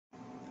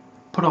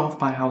put off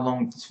by how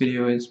long this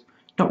video is,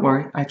 don't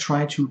worry, I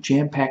try to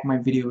jam-pack my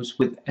videos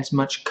with as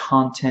much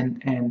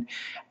content and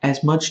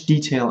as much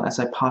detail as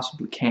I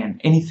possibly can.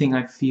 Anything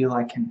I feel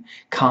I can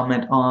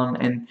comment on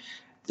and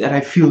that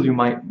I feel you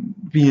might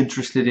be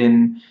interested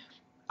in,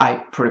 I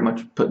pretty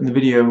much put in the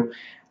video.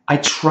 I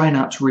try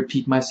not to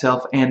repeat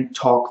myself and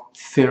talk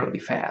fairly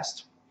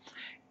fast.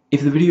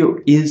 If the video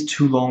is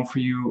too long for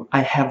you,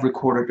 I have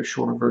recorded a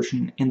shorter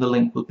version and the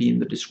link will be in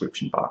the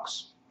description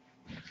box.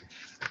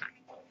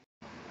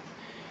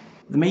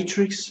 The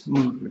Matrix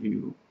movie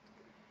review.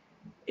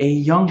 A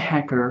young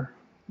hacker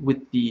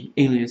with the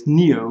alias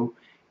Neo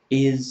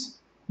is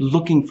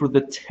looking for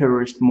the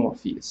terrorist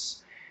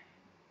Morpheus.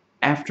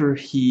 After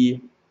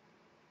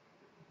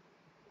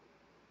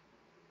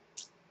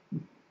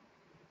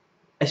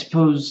I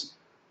suppose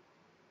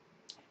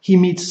he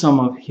meets some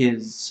of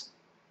his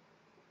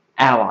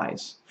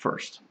allies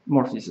first,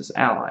 Morpheus's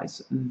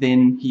allies.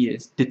 Then he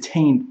is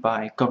detained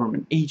by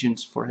government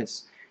agents for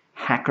his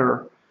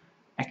hacker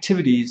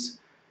activities.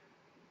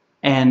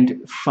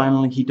 And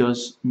finally he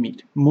does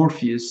meet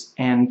Morpheus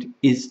and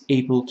is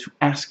able to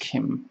ask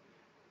him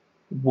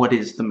what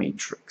is the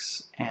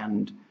Matrix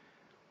and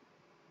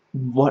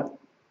what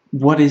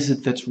is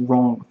it that's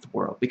wrong with the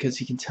world, because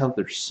he can tell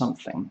there's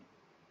something.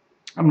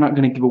 I'm not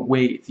going to give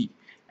away the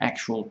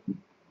actual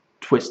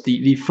twist,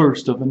 the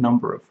first of a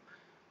number of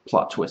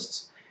plot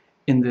twists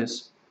in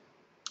this.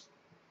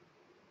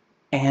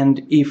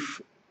 And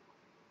if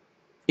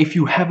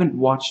you haven't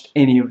watched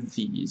any of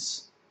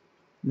these,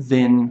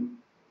 then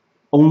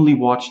only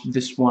watch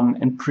this one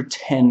and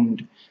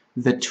pretend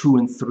that 2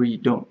 and 3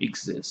 don't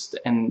exist.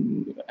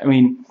 And I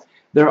mean,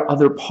 there are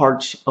other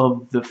parts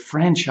of the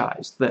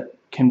franchise that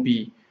can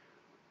be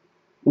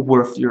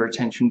worth your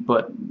attention,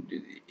 but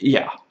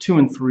yeah, 2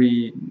 and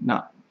 3,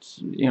 not,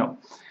 you know,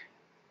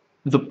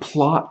 the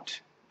plot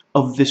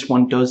of this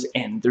one does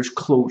end. There's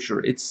closure.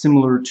 It's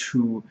similar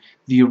to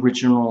the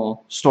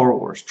original Star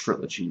Wars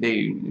trilogy.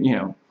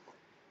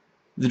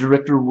 The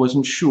director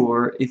wasn't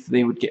sure if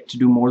they would get to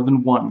do more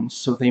than one,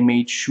 so they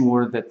made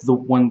sure that the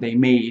one they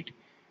made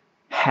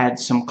had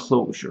some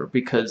closure,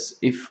 because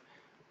if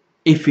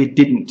it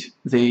didn't,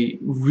 they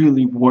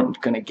really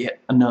weren't going to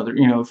get another.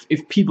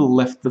 If people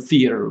left the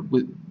theater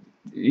with,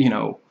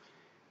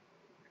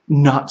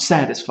 not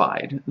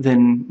satisfied,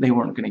 then they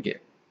weren't going to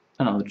get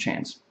another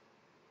chance.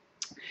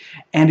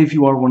 And if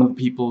you are one of the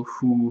people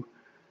who,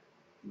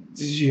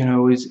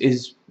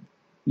 is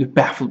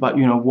baffled about,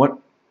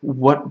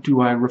 what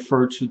do I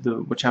refer to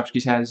the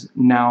Wachowskis as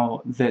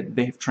now that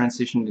they've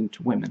transitioned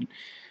into women?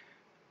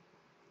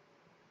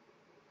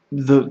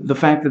 The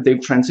fact that they've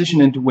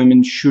transitioned into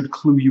women should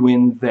clue you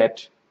in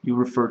that you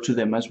refer to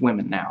them as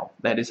women now.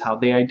 That is how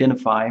they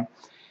identify.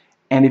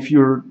 And if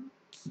you're,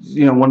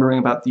 wondering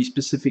about these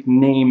specific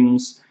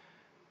names,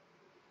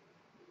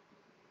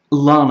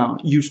 Lana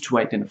used to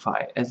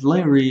identify as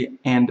Larry,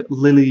 and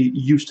Lily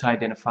used to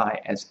identify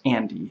as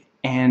Andy.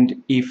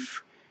 And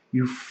if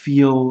you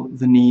feel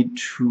the need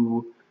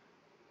to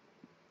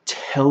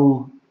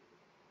tell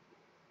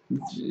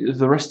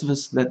the rest of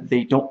us that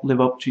they don't live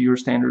up to your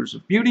standards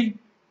of beauty,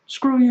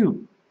 screw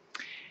you.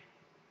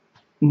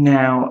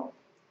 Now,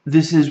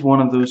 this is one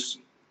of those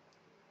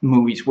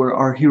movies where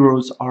our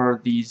heroes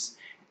are these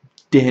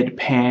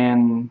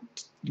deadpan,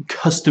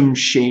 custom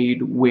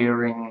shade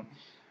wearing,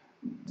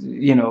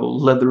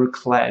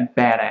 leather-clad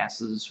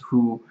badasses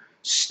who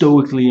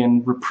stoically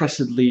and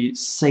repressedly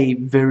say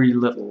very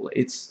little.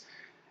 It's,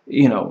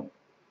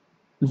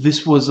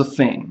 this was a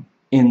thing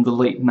in the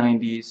late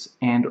 90s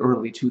and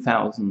early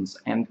 2000s,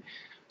 and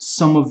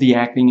some of the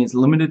acting is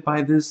limited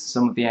by this.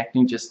 Some of the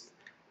acting just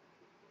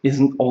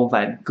isn't all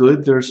that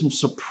good. There are some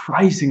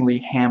surprisingly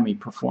hammy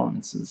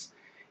performances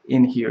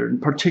in here, in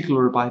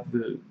particular by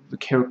the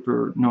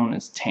character known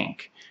as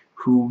Tank,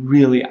 who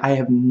really, I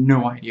have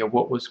no idea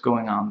what was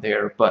going on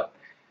there, but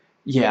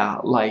yeah,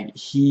 like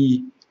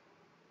he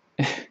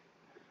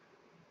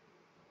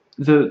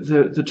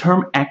the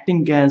term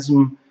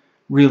actinggasm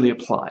really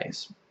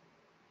applies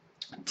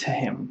to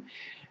him.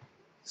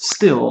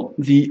 Still,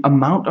 the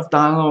amount of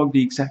dialogue,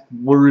 the exact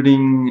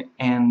wording,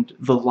 and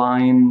the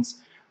lines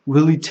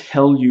really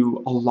tell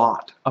you a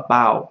lot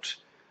about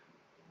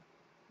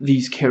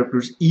these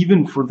characters,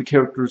 even for the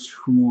characters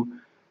who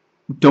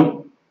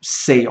don't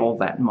say all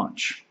that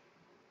much.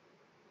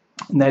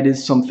 And that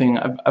is something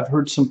I've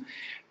heard some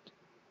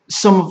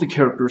of the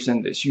characters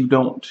in this you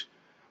don't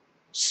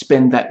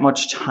spend that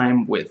much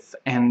time with,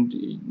 and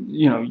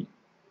you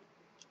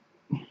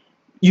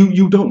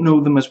don't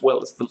know them as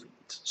well as the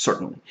leads,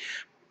 certainly,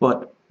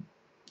 but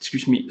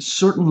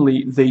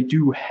certainly they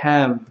do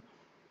have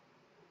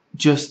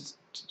just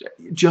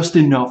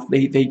enough.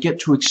 They get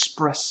to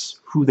express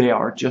who they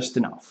are just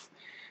enough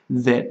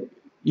that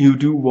you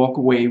do walk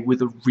away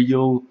with a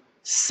real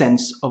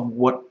sense of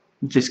what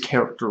this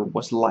character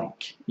was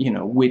like,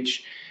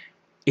 which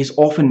is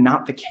often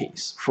not the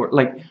case for,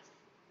 like,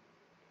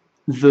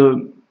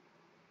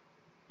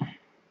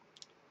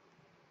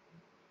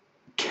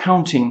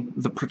 counting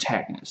the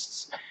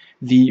protagonists.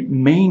 The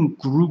main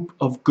group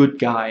of good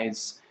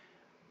guys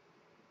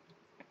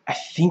I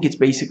think it's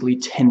basically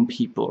 10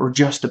 people, or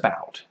just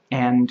about,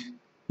 and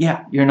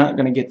yeah, you're not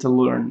going to get to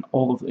learn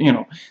all of,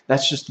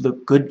 that's just the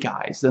good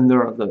guys. Then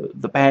there are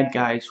the bad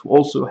guys who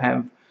also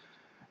have,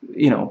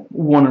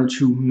 one or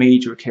two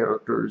major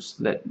characters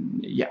that,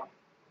 yeah.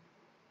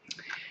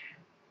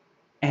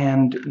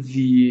 And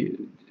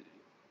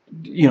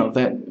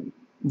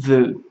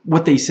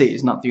what they say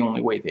is not the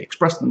only way they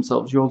express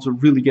themselves. You also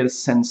really get a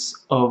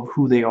sense of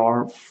who they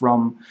are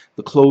from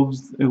the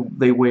clothes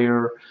they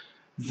wear,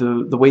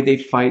 the way they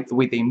fight, the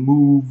way they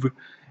move,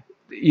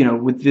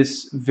 with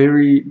this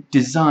very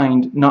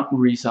designed, not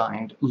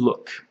resigned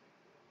look.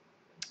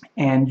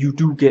 And you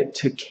do get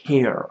to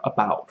care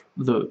about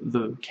the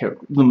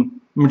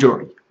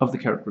majority of the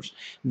characters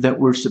that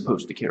we're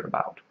supposed to care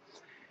about.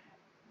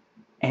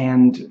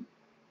 And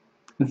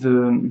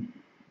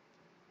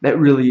that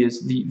really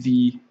is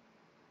the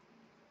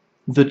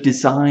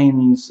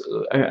designs.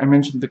 I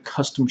mentioned the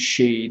custom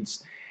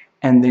shades,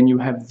 and then you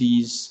have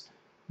these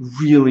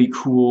really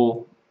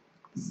cool,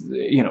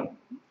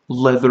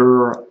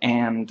 leather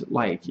and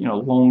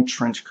long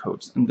trench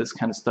coats and this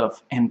kind of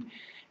stuff. And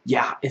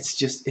yeah,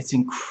 it's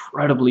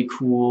incredibly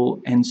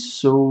cool, and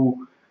so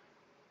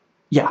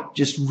yeah,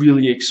 just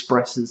really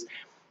expresses.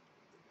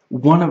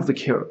 One of the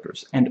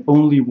characters, and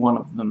only one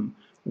of them,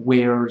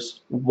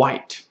 wears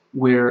white,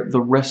 where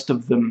the rest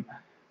of them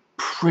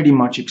pretty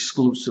much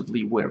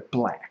exclusively wear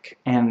black.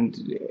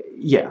 And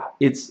yeah,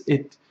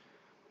 it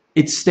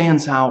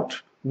stands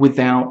out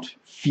without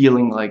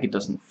feeling like it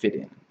doesn't fit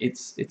in.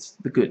 It's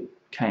the good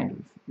kind of,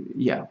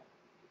 yeah.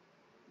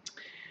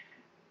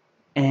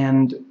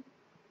 And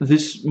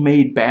this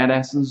made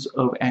badasses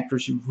of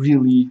actors you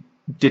really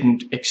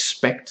didn't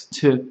expect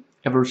to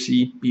ever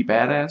see be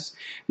badass.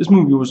 This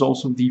movie was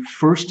also the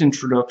first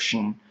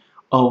introduction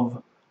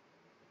of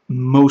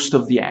most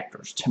of the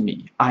actors to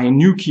me. I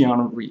knew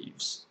Keanu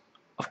Reeves,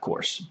 of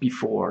course,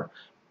 before,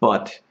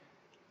 but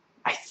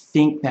I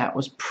think that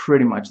was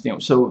pretty much the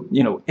so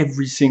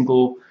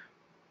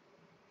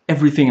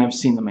everything I've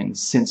seen them in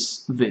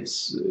since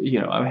this,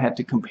 I've had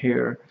to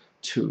compare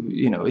to,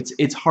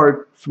 it's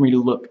hard for me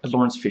to look at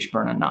Lawrence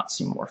Fishburne and not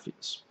see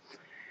Morpheus.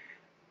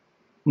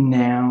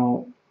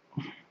 Now,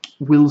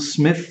 Will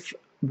Smith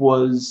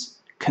was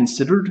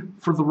considered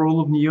for the role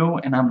of Neo,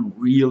 and I'm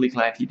really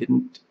glad he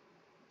didn't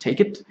take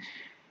it.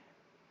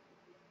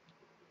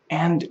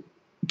 And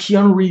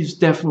Keanu Reeves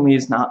definitely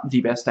is not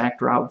the best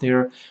actor out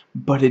there,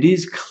 but it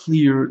is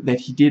clear that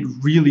he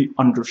did really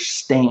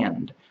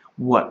understand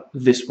what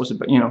this was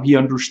about. He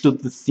understood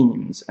the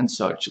themes and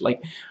such.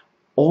 Like,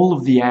 all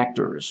of the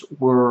actors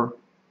were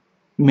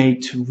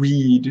made to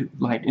read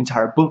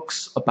entire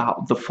books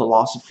about the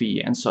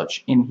philosophy and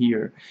such in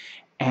here.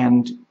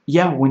 And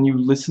yeah, when you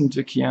listen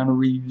to Keanu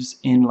Reeves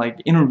in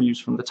interviews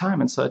from the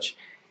time and such,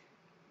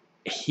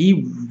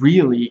 he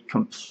really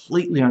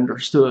completely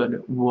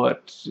understood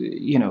what,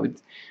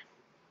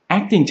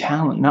 acting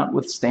talent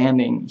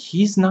notwithstanding,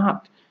 he's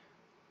not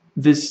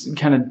this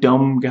kind of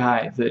dumb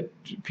guy that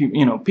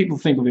people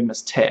think of him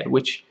as Ted,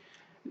 which,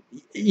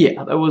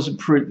 yeah, that was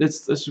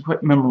that's a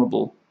quite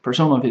memorable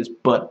persona of his,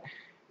 but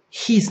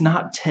he's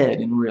not Ted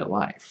in real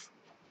life.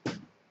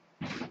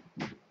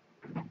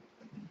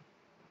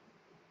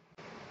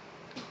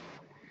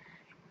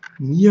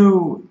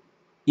 Neo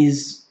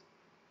is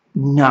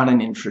not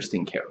an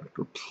interesting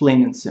character,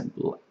 plain and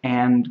simple,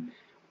 and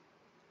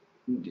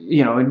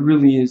it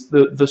really is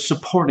the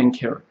supporting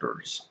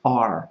characters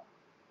are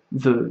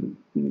the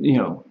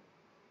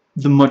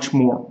much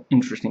more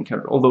interesting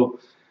character. Although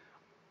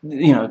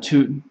there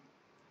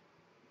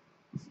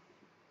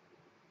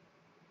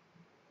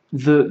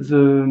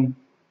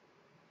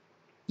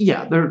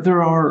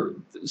are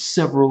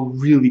several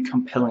really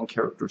compelling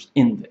characters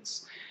in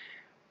this,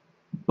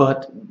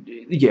 but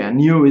yeah,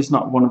 Neo is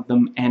not one of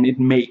them, and it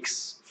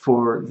makes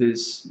for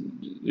this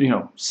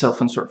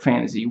self-insert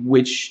fantasy,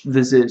 which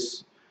this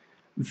is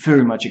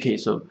very much a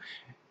case of.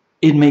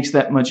 It makes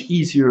that much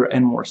easier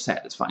and more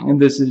satisfying,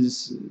 and this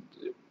is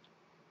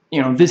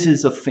this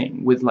is a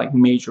thing with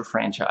major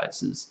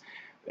franchises,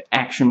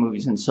 action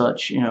movies and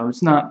such.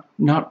 It's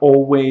not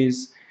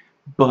always,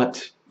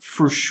 but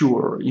for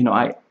sure.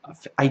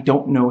 I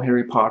don't know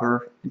Harry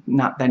Potter,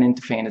 not that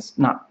into fantasy,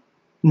 not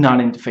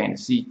into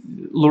fantasy.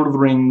 Lord of the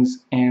Rings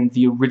and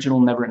the original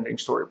Neverending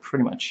Story are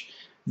pretty much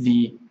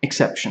the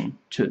exception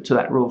to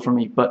that rule for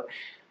me, but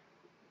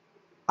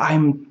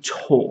I'm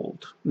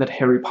told that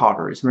Harry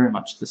Potter is very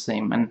much the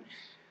same, and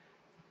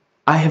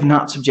I have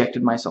not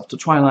subjected myself to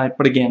Twilight,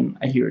 but again,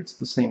 I hear it's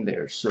the same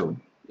there, so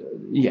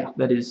yeah,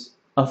 that is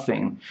a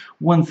thing.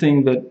 One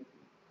thing that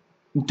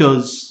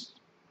does,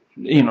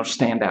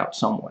 stand out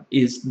somewhat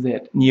is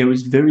that Neo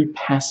is very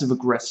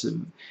passive-aggressive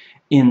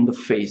in the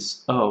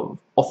face of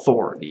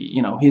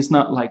authority. He's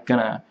not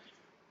gonna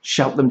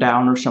shout them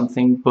down or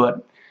something,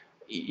 but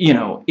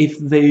if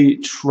they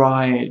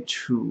try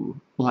to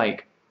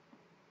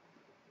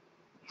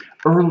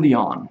early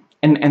on,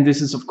 and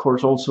this is of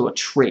course also a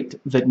trait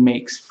that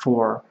makes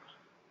for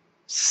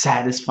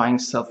satisfying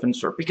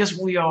self-insert, because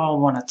we all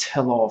want to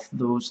tell off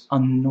those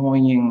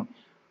annoying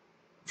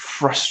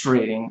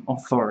frustrating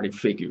authority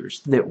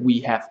figures that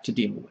we have to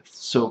deal with.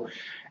 So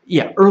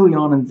yeah, early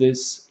on in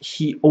this,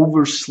 he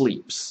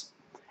oversleeps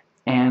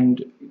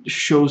and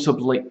shows up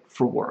late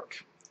for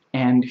work,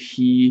 and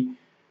he,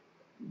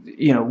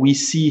 we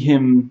see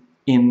him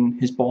in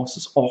his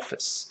boss's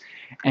office,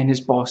 and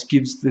his boss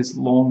gives this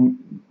long,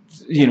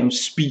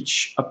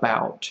 speech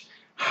about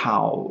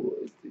how,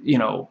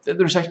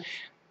 there's actually,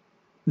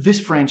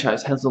 this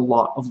franchise has a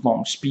lot of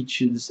long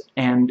speeches,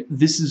 and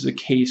this is a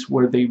case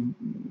where they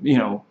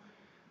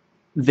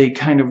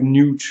kind of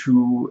knew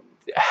to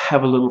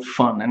have a little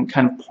fun and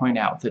kind of point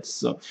out that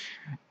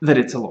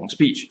it's a long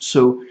speech.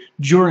 So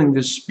during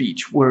this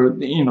speech, where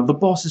the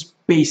boss is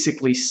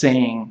basically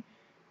saying,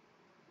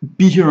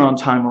 "Be here on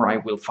time or I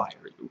will fire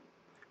you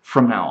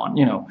from now on,"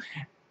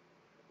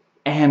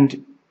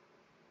 and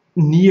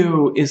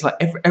Neo is like,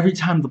 every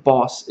time the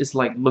boss is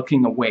like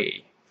looking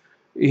away,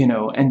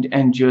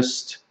 and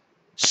just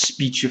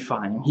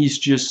speechifying, he's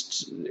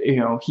just,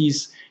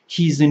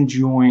 he's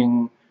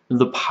enjoying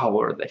the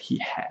power that he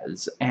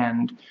has,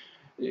 and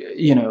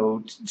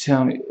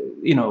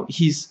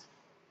he's,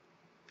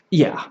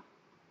 yeah,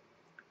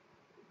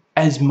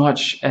 as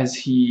much as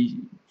he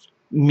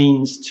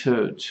means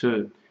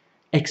to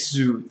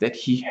exude that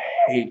he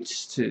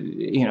hates to,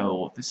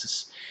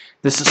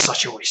 this is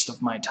such a waste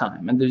of my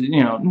time, and there's,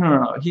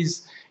 no,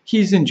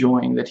 he's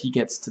enjoying that he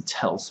gets to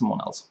tell someone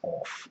else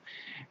off.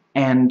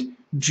 And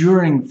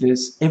during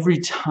this, every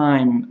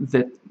time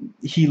that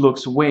he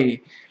looks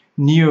away,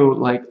 Neo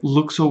like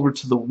looks over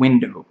to the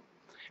window,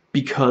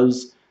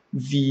 because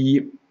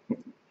there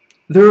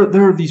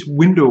are these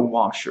window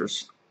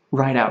washers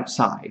right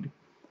outside,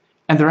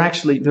 and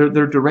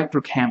they're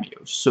director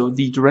cameos. So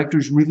the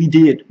directors really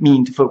did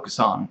mean to focus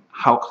on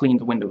how clean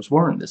the windows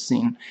were in this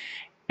scene.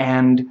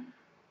 And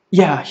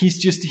yeah,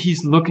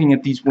 he's looking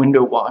at these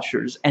window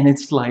washers, and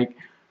it's like,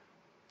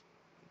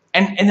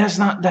 and it's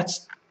not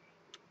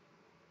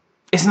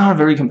a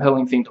very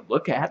compelling thing to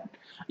look at,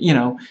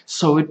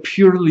 so it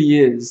purely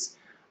is,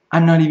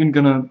 I'm not even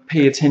gonna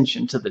pay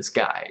attention to this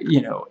guy,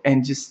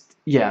 and just,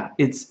 yeah,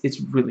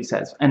 it's really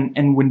sad.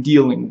 And when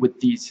dealing with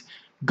these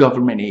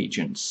government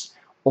agents,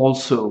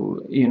 also,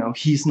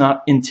 he's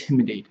not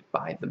intimidated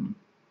by them.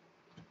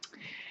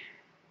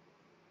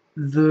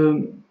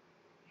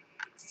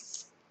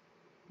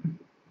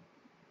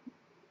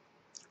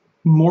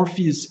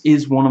 Morpheus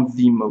is one of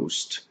the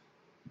most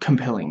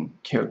compelling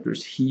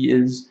characters. He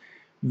is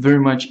very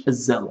much a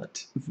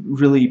zealot,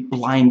 really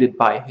blinded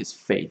by his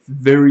faith,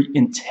 very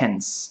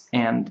intense,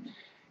 and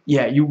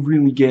yeah, you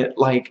really get,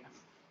 like,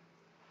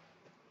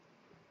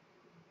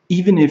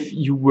 even if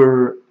you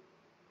were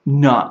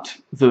not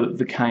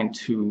the kind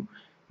to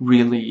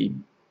really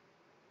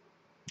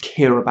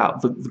care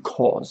about the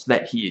cause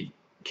that he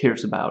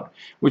cares about,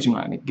 which I'm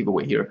not going to give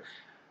away here,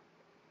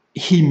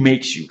 he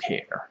makes you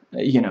care,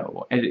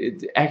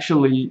 and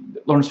actually,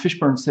 Lawrence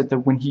Fishburne said that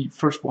when he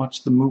first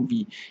watched the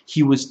movie,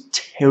 he was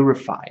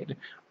terrified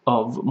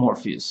of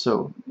Morpheus,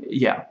 so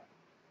yeah.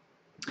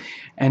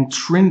 And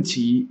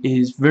Trinity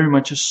is very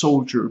much a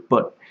soldier,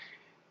 but,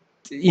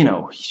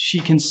 she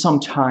can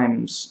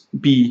sometimes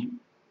be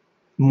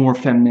more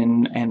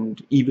feminine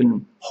and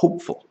even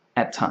hopeful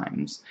at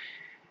times.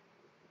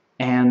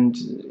 And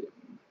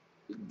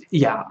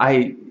yeah,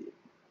 I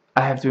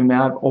have to admit,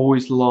 I've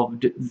always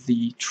loved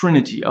the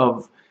trinity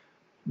of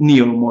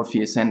Neo,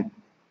 Morpheus, and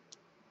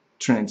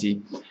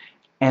Trinity,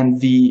 and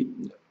the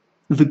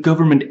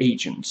government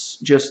agents,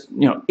 just,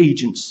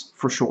 agents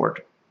for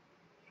short,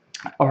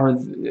 are,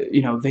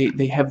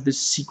 they have this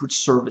Secret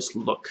Service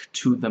look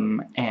to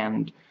them,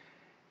 and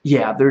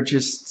yeah, they're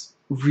just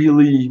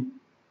really,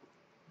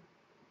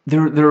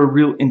 they're a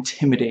real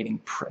intimidating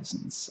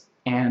presence.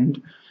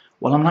 And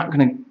while I'm not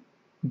going to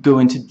go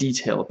into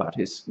detail about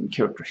his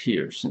character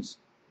here, since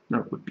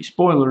there would be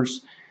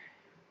spoilers,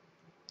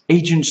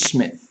 Agent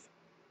Smith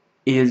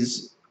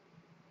is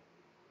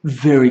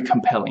very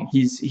compelling.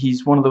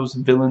 He's one of those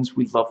villains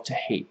we love to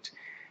hate,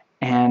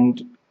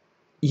 and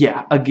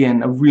yeah,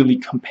 again, a really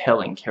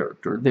compelling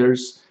character.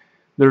 There's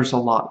a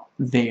lot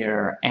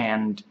there,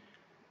 and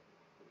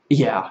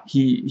yeah,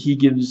 he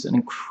gives an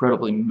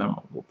incredibly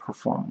memorable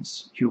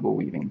performance, Hugo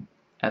Weaving,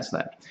 as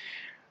that.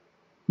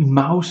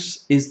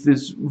 Mouse is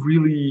this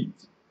really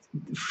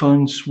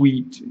fun,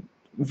 sweet,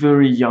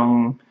 very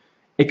young,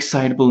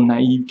 excitable,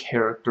 naive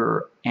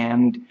character,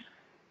 and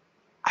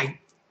I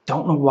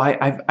don't know why,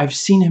 I've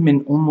seen him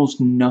in almost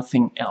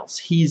nothing else.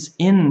 He's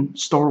in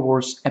Star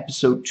Wars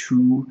Episode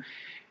 2,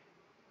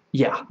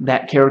 yeah,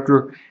 that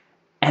character,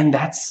 and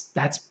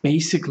that's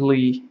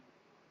basically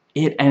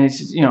it. And it's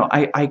just,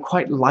 I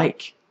quite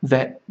like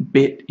that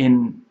bit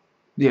in,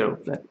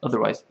 that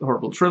otherwise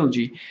horrible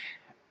trilogy,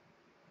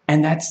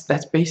 and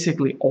that's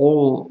basically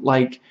all.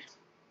 Like,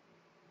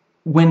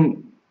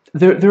 when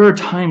there are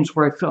times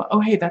where I feel, oh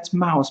hey, that's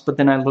Mouse, but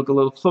then I look a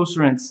little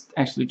closer and it's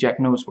actually Jack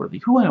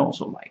Noseworthy, who I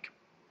also like.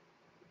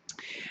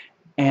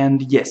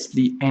 And yes,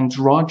 the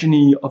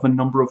androgyny of a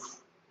number of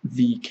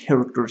the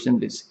characters in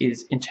this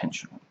is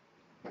intentional.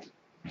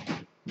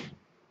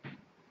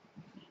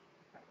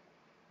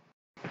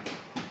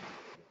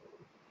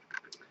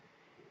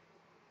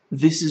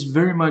 This is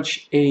very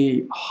much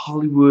a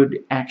Hollywood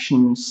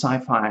action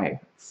sci-fi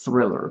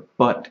thriller,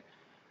 but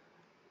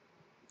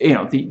you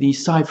know, the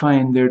sci-fi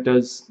in there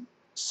does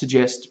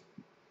suggest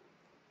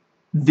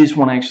this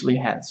one actually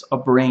has a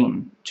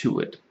brain to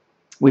it,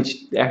 which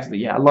actually,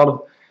 yeah, a lot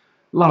of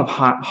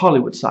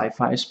Hollywood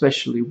sci-fi,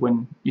 especially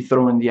when you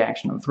throw in the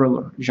action and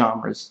thriller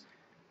genres,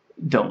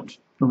 don't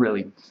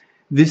really.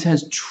 This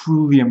has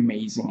truly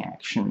amazing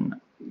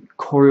action,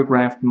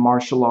 choreographed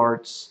martial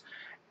arts,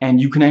 and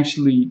you can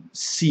actually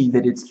see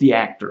that it's the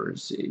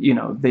actors. You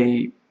know,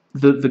 the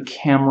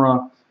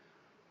camera,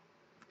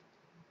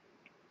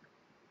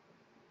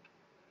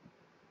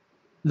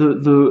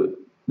 the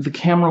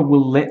camera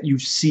will let you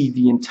see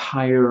the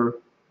entire,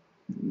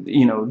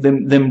 you know,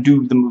 them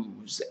do the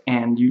moves,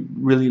 and you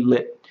really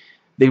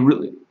they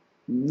really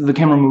the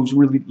camera moves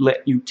really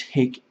let you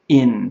take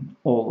in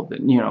all of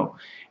it, you know,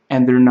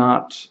 and they're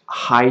not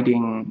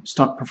hiding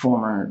stunt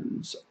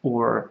performers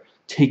or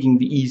taking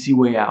the easy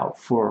way out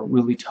for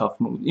really tough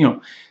moves. You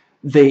know,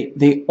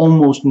 they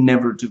almost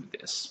never do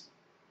this.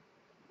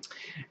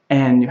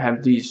 And you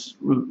have these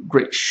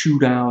great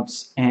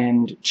shootouts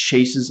and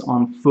chases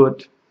on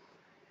foot.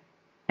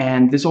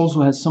 And this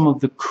also has some of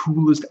the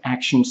coolest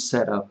action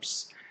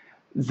setups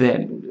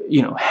that,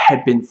 you know,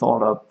 had been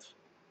thought of,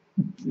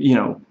 you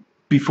know,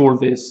 before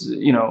this.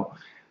 You know,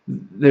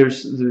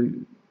 there's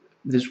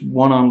this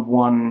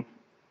one-on-one,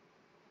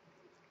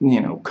 you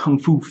know, kung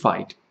fu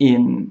fight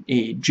in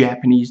a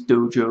Japanese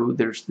dojo.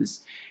 There's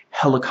this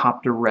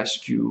helicopter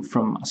rescue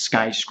from a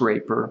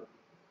skyscraper.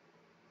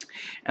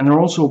 And they're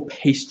also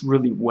paced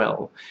really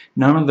well.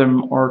 None of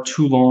them are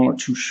too long or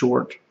too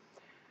short.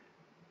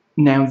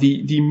 Now,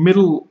 the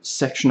middle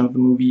section of the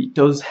movie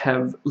does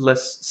have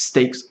less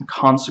stakes and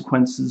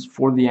consequences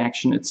for the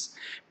action. It's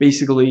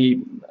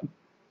basically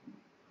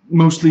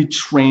mostly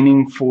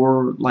training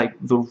for, like,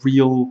 the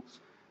real,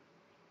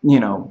 you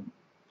know,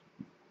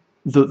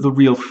 the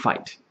real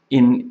fight.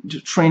 In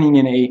training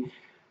in a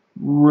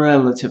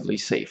relatively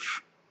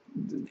safe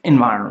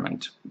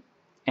environment.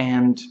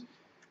 And,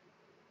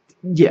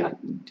 yeah,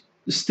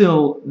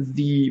 still,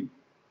 you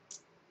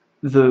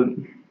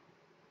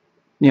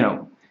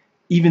know,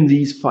 even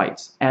these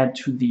fights add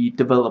to the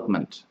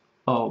development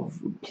of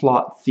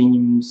plot,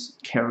 themes,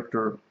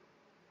 character,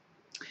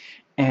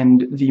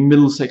 and the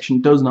middle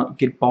section does not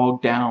get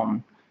bogged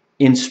down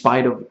in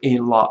spite of a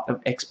lot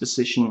of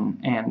exposition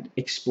and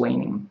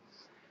explaining.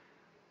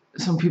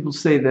 Some people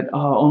say that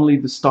only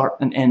the start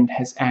and end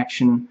has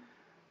action.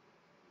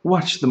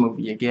 Watch the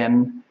movie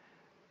again.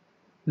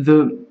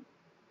 There's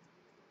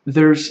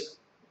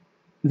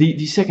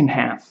the second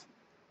half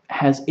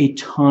has a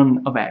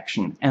ton of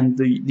action, and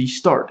the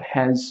start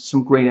has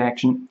some great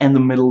action, and the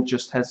middle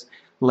just has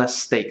less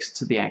stakes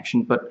to the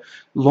action. But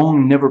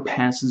long never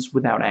passes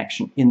without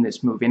action in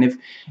this movie. And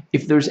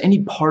if there's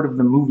any part of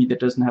the movie that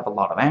doesn't have a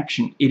lot of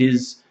action, it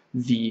is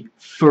the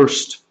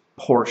first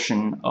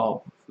portion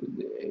of,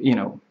 you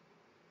know.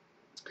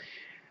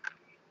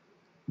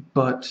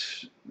 But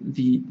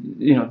the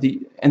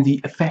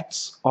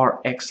effects are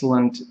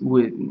excellent.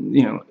 With,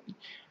 you know,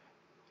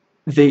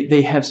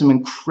 they have some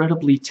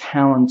incredibly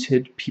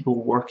talented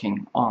people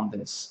working on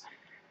this,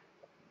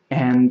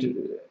 and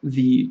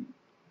the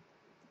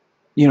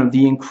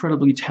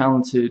incredibly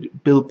talented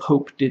Bill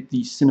Pope did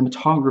the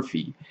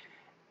cinematography,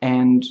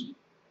 and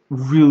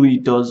really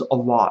does a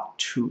lot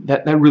to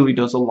that really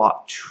does a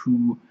lot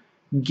to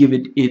give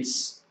it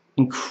its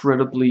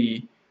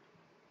incredibly,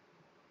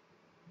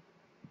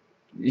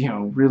 you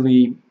know,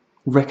 really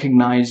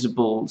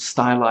recognizable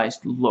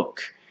stylized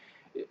look.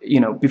 You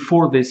know,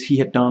 before this he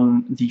had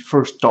done the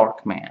first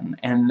Darkman,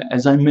 and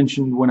as I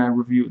mentioned when I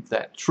reviewed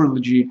that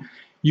trilogy,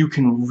 you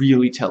can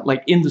really tell,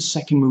 like in the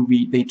second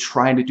movie they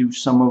try to do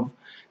some of,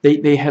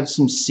 they have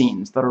some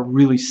scenes that are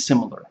really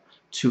similar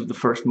to the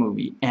first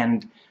movie,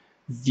 and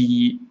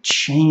the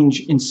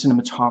change in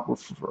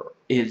cinematographer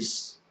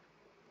is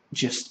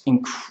just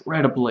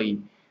incredibly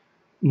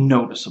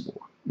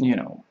noticeable, you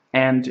know.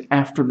 And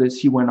after this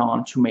he went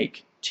on to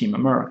make Team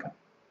America,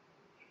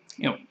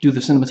 you know, do the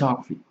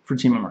cinematography for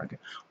Team America,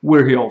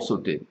 where he also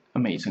did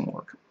amazing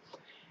work.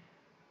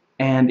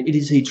 And it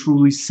is a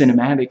truly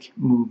cinematic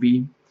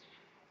movie.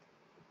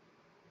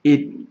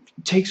 It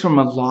takes from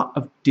a lot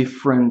of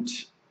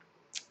different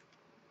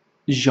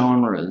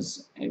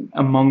genres,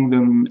 among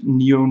them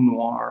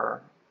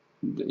neo-noir.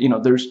 You know,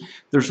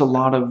 there's a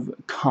lot of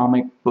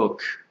comic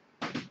book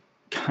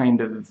kind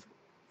of,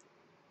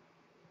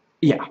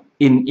 yeah,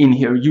 in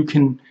here. You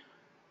can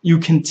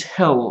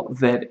tell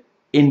that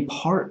in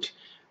part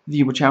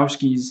the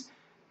Wachowskis,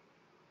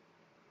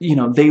 you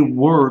know, they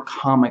were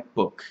comic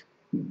book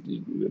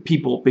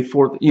people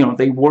before, you know,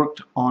 they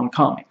worked on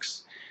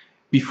comics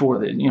before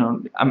that. You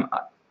know,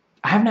 I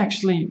haven't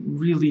actually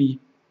really,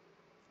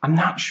 I'm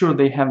not sure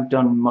they have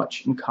done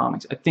much in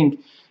comics. I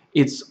think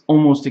it's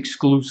almost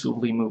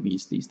exclusively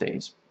movies these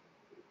days.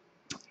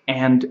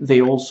 And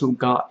they also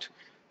got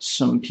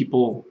some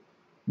people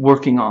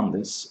working on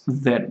this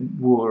that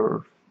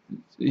were,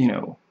 you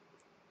know,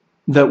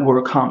 that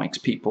were comics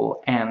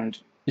people, and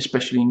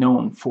especially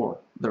known for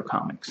their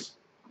comics.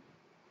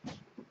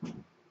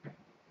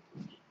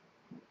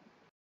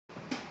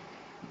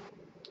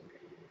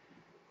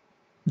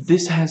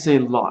 this has a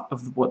lot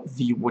of what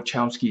the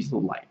Wachowskis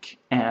like,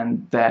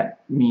 and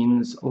that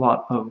means a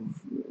lot of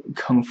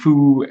kung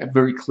fu, a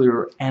very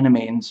clear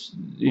anime,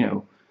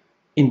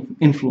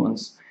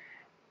 influence,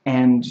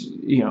 and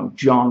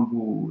John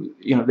Woo.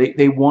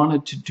 They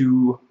wanted to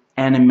do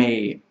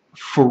anime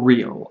for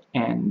real,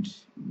 and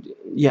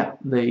yeah,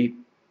 they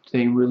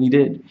really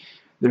did.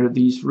 There are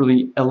these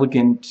really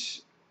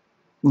elegant,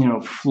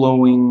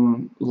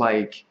 flowing,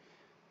 like,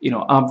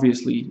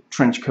 obviously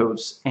trench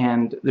coats,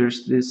 and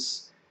there's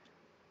this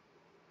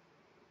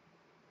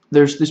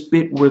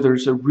bit where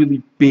there's a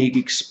really big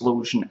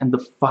explosion and the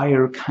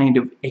fire kind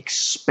of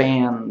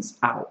expands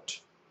out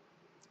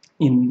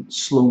in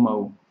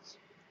slow-mo.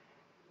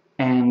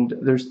 And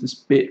there's this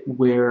bit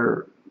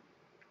where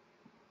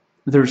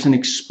there's an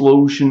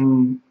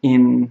explosion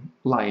in,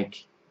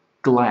 like,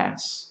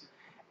 glass,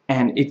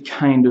 and it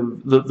kind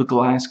of, the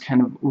glass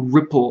kind of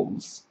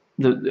ripples,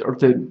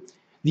 the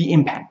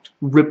impact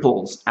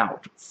ripples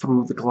out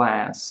through the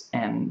glass,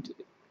 and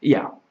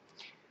yeah.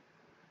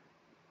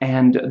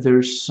 And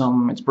there's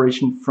some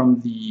inspiration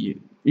from the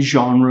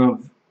genre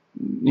of,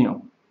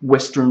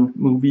 Western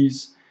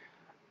movies,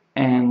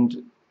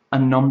 and a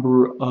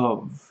number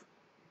of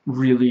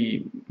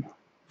really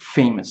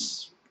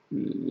famous,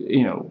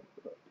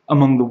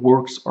 among the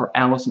works are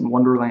Alice in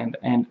Wonderland,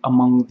 and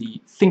among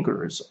the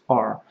thinkers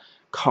are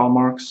Karl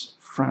Marx,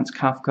 Franz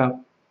Kafka,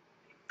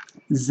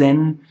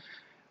 Zen,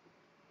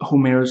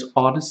 Homer's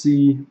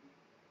Odyssey,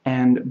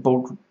 and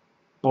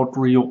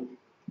Baudrillard,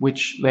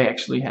 which they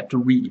actually had to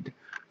read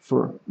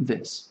for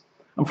this.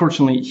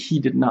 Unfortunately, he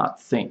did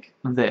not think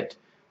that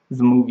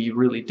the movie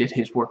really did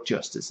his work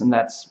justice, and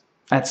that's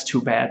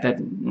too bad. That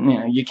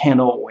you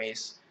can't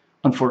always,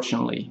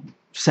 unfortunately,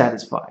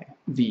 satisfy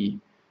the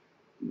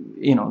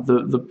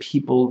the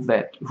people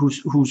that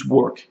whose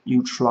work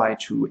you try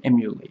to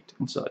emulate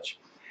and such.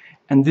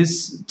 And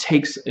this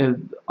takes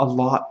a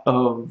lot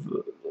of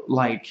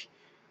like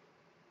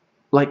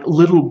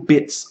little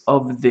bits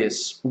of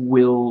this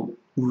will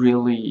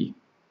really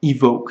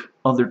evoke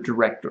other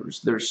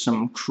directors. There's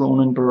some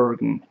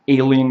Cronenberg and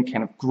Alien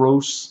kind of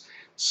gross,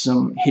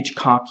 some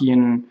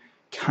Hitchcockian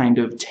kind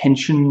of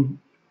tension,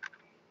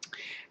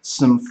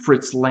 some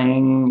Fritz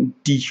Lang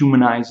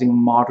dehumanizing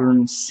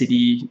modern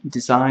city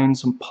design,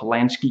 some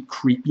Polanski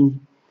creepy.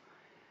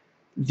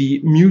 The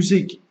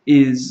music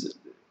is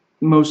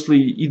mostly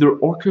either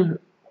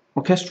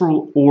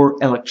orchestral or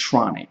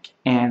electronic,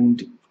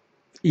 and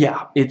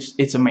yeah,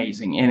 it's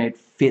amazing, and it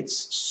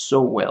fits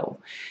so well.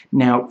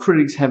 Now,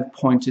 critics have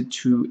pointed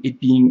to it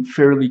being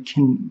fairly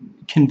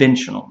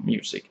conventional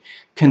music,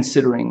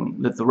 considering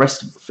that the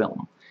rest of the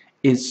film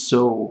is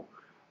so,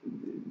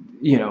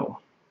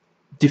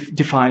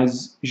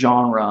 defies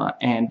genre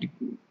and,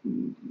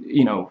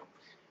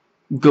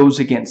 goes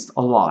against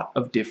a lot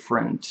of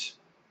different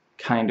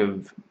kind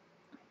of,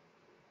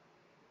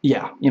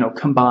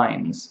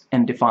 combines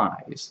and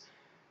defies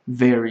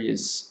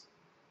various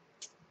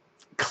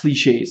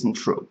cliches and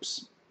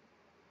tropes.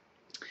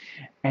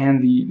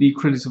 And the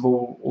critics have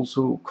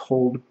also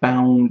called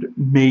Bound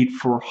made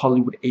for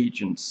Hollywood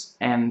agents,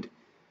 and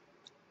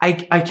I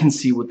can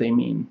see what they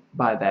mean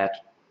by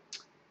that.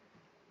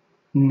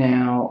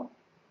 Now,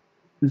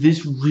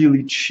 this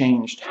really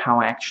changed how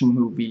action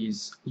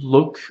movies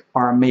look,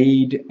 are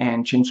made,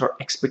 and changed our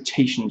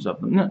expectations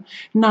of them.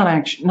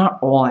 Not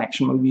all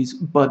action movies,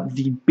 but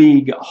the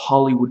big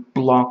Hollywood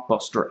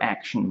blockbuster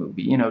action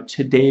movie.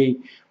 Today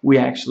we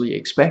actually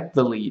expect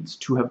the leads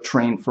to have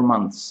trained for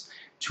months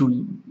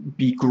to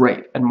be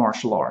great at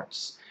martial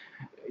arts.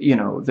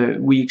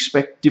 We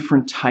expect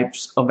different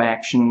types of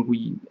action.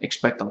 We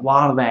expect a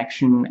lot of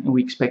action, and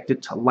we expect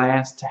it to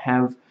last, to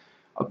have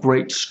a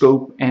great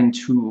scope, and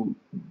to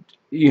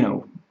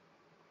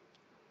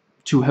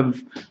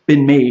have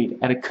been made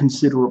at a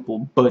considerable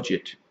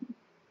budget.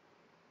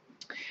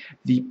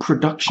 The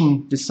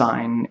production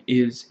design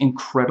is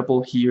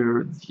incredible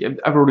here.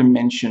 I've already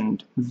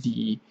mentioned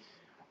the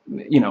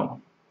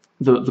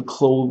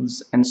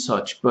clothes and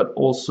such, but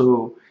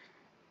also,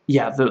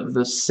 yeah,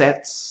 the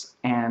sets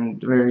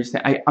and various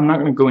things. I'm not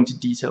going to go into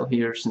detail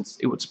here since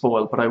it would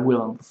spoil, but I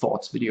will in the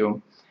thoughts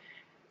video.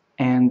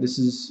 And this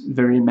is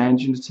very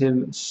imaginative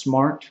and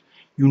smart.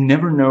 You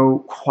never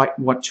know quite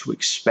what to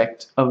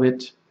expect of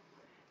it,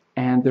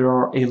 and there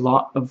are a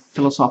lot of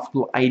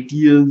philosophical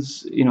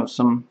ideas,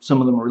 some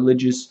of them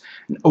religious,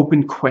 and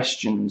open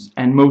questions,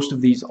 and most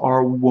of these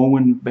are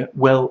woven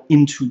well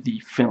into the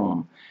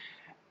film.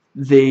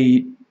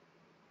 They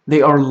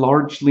are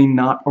largely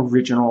not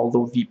original,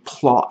 although the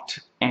plot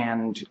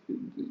and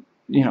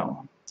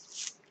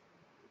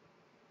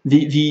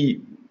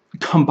the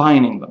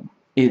combining them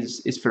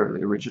is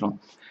fairly original.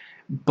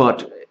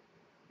 But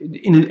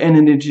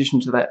in addition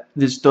to that,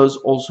 this does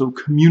also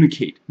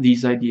communicate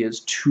these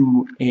ideas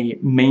to a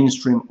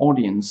mainstream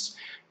audience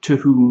to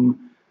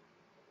whom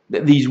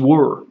these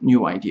were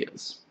new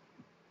ideas.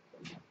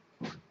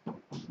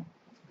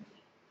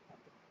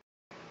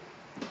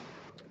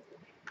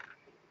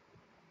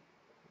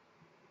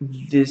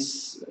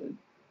 This,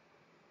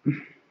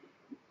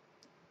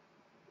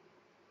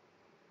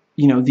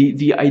 you know,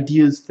 the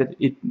ideas that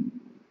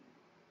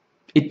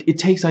it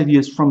takes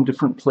ideas from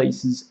different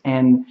places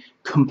and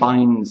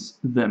combines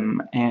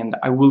them, and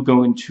I will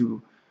go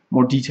into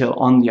more detail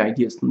on the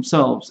ideas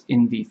themselves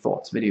in the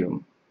thoughts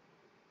video.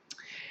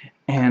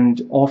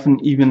 And often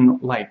even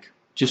like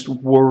just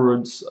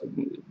words,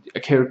 a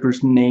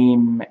character's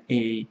name,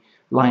 a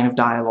line of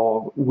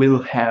dialogue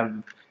will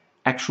have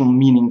actual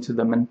meaning to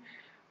them, and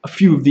a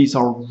few of these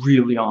are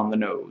really on the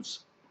nose.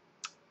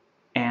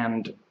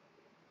 And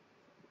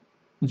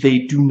they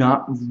do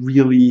not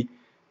really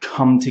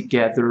come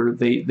together.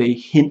 They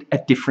hint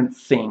at different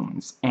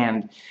things,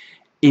 and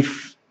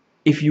if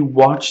you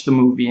watch the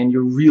movie and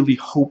you're really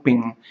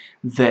hoping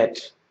that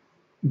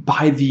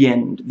by the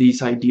end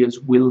these ideas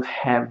will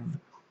have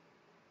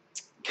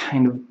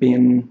kind of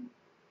been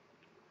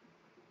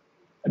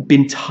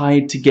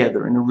tied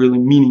together in a really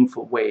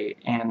meaningful way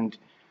and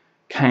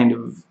kind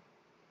of,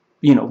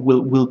 you know,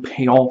 will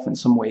pay off in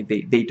some way,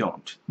 they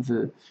don't.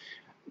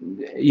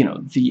 You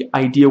know, the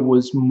idea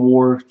was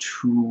more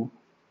to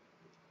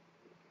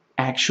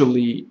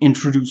actually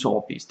introduce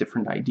all these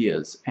different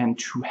ideas and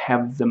to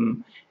have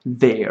them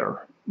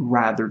there,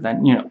 rather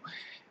than, you know,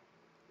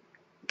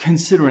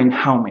 considering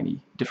how many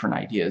different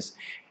ideas,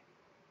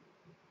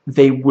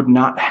 they would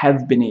not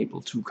have been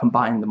able to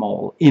combine them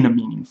all in a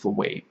meaningful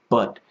way.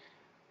 But,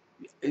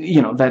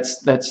 you know, that's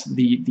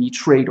the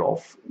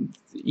trade-off.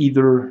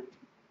 Either,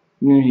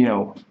 you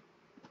know,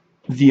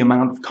 the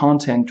amount of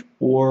content,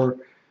 or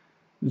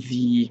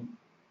the,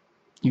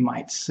 you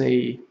might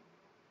say,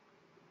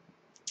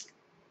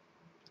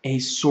 a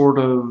sort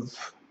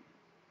of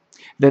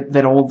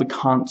that all the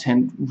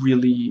content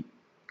really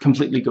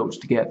completely goes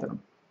together.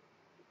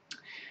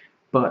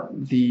 But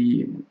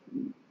the,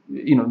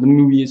 you know, the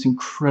movie is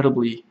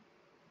incredibly,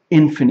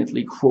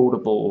 infinitely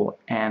quotable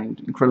and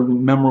incredibly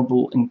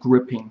memorable and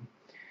gripping.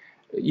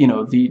 You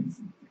know, the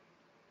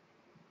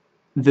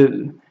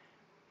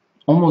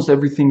almost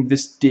everything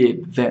this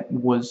did that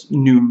was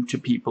new to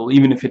people,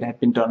 even if it had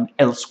been done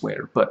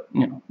elsewhere, but,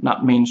 you know,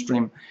 not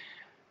mainstream,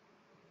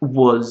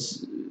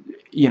 was,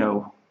 you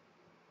know,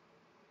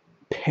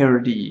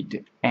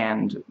 parodied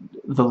and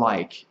the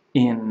like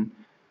in,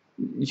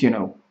 you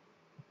know,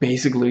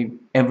 basically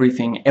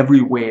everything,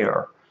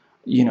 everywhere.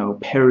 You know,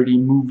 parody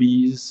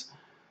movies,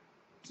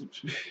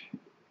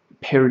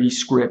 parody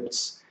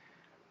scripts,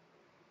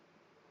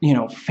 you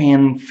know,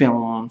 fan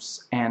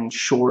films and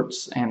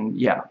shorts, and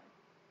yeah.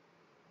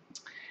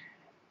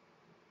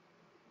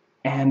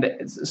 And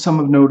some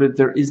have noted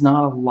there is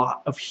not a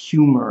lot of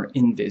humor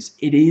in this.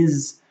 It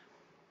is,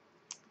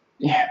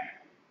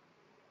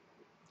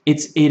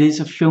 it is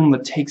a film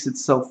that takes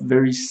itself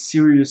very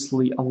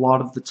seriously a lot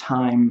of the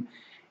time,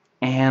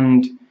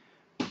 and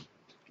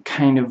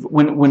kind of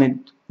when it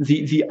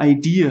the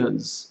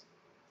ideas,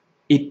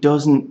 it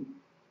doesn't,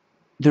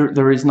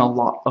 there isn't a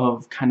lot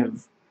of kind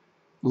of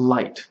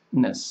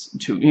lightness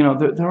to, you know,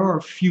 there are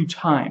a few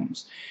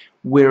times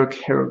where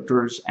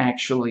characters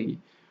actually,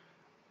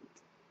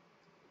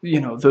 you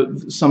know,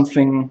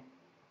 something,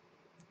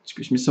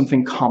 excuse me,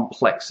 something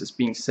complex is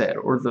being said,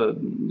 or the,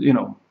 you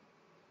know,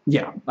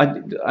 yeah,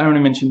 I already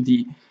mentioned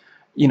the,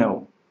 you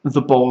know,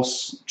 the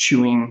boss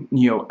chewing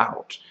Neo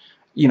out.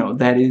 You know,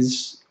 that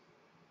is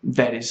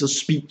a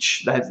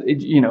speech. That,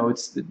 you know,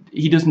 it's,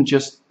 he doesn't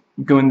just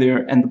go in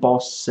there and the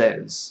boss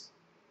says,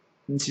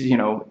 you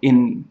know,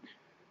 in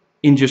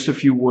just a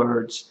few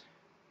words,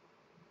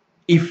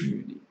 if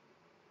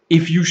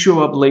you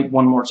show up late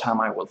one more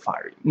time, I will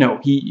fire you. No,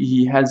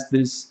 he has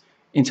this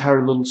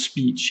entire little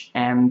speech,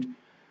 and,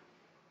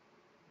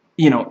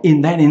 you know,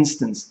 in that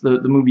instance, the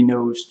movie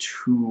knows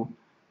to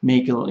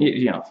make a,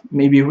 you know,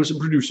 maybe it was a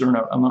producer or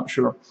not, I'm not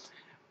sure,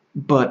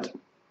 but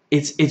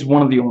it's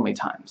one of the only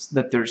times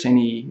that there's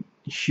any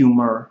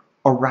humor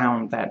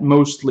around that.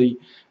 Mostly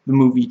the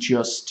movie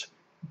just,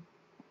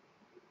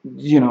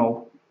 you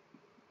know,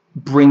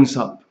 brings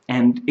up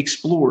and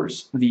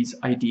explores these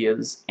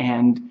ideas,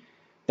 and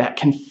that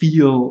can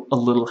feel a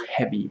little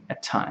heavy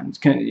at times,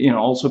 you know,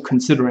 also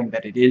considering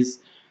that it is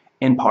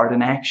in part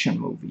an action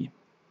movie.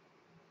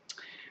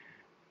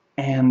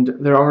 And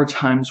there are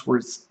times where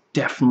it's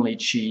definitely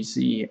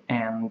cheesy,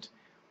 and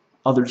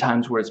other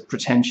times where it's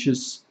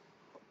pretentious.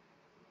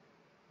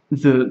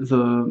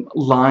 The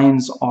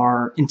lines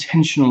are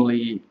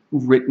intentionally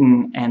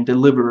written and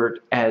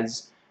delivered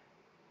as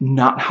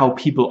not how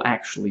people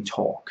actually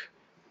talk.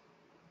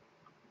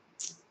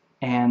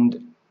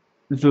 And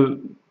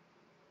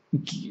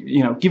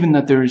you know, given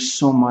that there is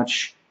so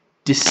much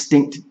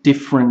distinct,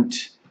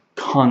 different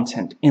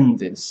content in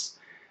this,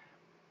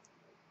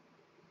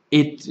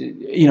 it,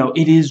 you know,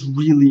 it is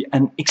really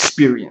an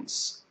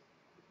experience,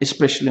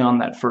 especially on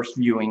that first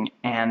viewing.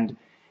 And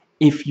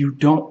if you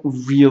don't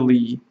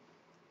really,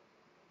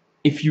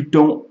 if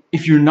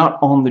you're not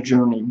on the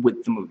journey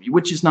with the movie,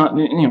 which is not,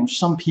 you know,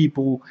 some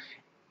people,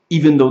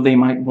 even though they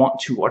might want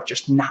to, are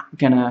just not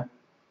gonna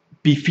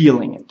be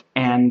feeling it.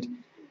 And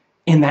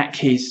in that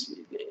case,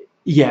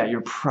 yeah, you're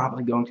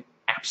probably going to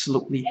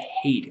absolutely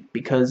hate it,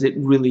 because it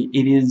really,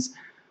 it is,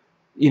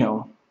 you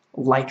know,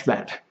 like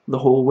that the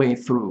whole way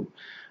through.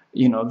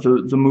 you know,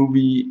 the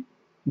movie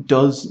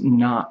does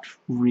not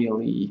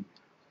really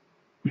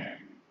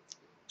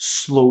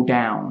slow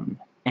down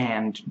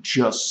and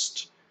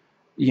just,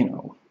 you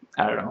know,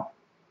 I don't know,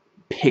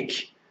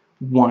 pick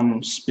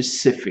one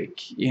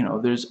specific, you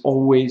know, it's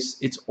always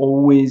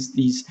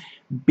these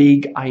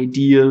big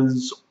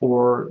ideas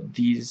or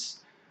these,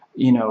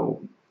 you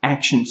know,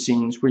 action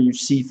scenes where you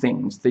see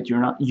things that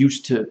you're not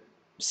used to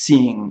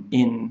seeing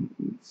in,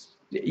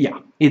 yeah,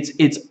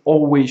 it's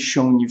always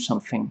showing you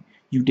something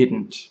you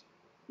didn't,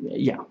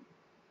 yeah.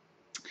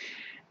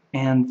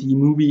 And the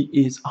movie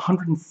is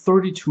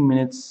 132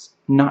 minutes,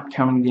 not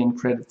counting the end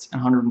credits,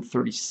 and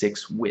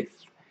 136 with.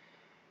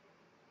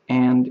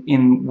 And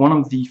in one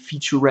of the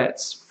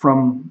featurettes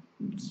from,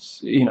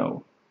 you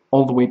know,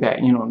 all the way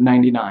back, you know,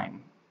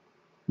 99,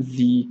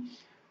 the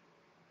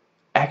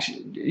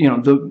actually, you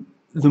know,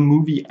 the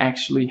movie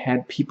actually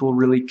had people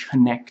really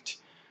connect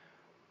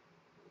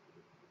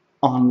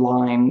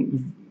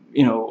online,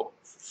 you know,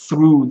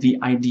 through the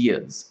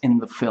ideas in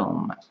the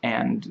film.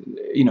 And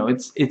you know,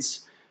 it's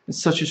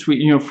such a sweet,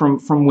 you know,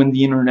 from when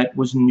the internet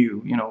was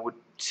new, you know,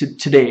 to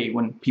today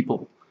when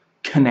people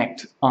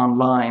connect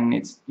online,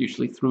 it's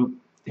usually through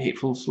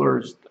hateful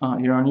slurs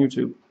here on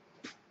YouTube.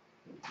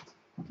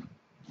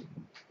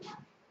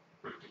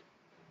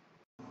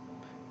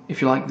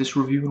 If you like this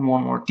review and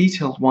want a more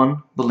detailed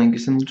one, the link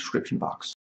is in the description box.